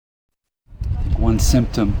one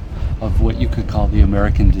symptom of what you could call the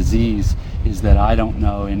American disease is that I don't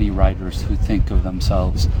know any writers who think of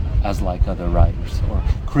themselves as like other writers, or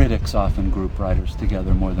critics often group writers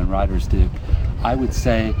together more than writers do. I would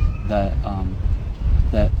say that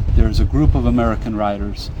that there's a group of American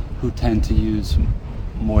writers who tend to use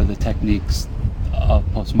more the techniques of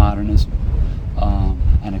postmodernism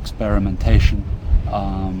and experimentation,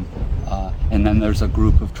 and then there's a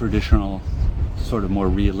group of traditional, sort of more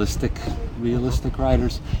realistic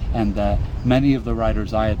writers, and that many of the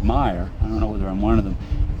writers I admire, I don't know whether I'm one of them,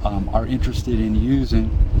 are interested in using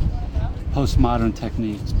postmodern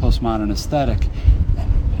techniques, postmodern aesthetic,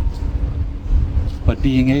 but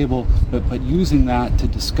using that to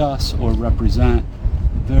discuss or represent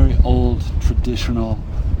very old traditional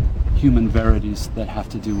human verities that have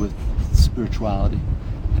to do with spirituality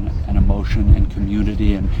and emotion and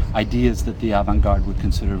community and ideas that the avant-garde would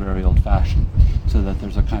consider very old-fashioned, so that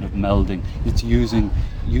there's a kind of melding. It's using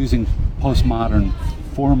postmodern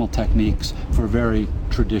formal techniques for very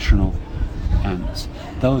traditional ends.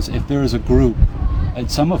 Those, if there is a group, and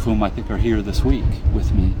some of whom I think are here this week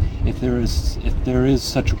with me, if there is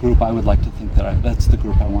such a group, I would like to think that that's the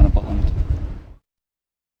group I want to belong to.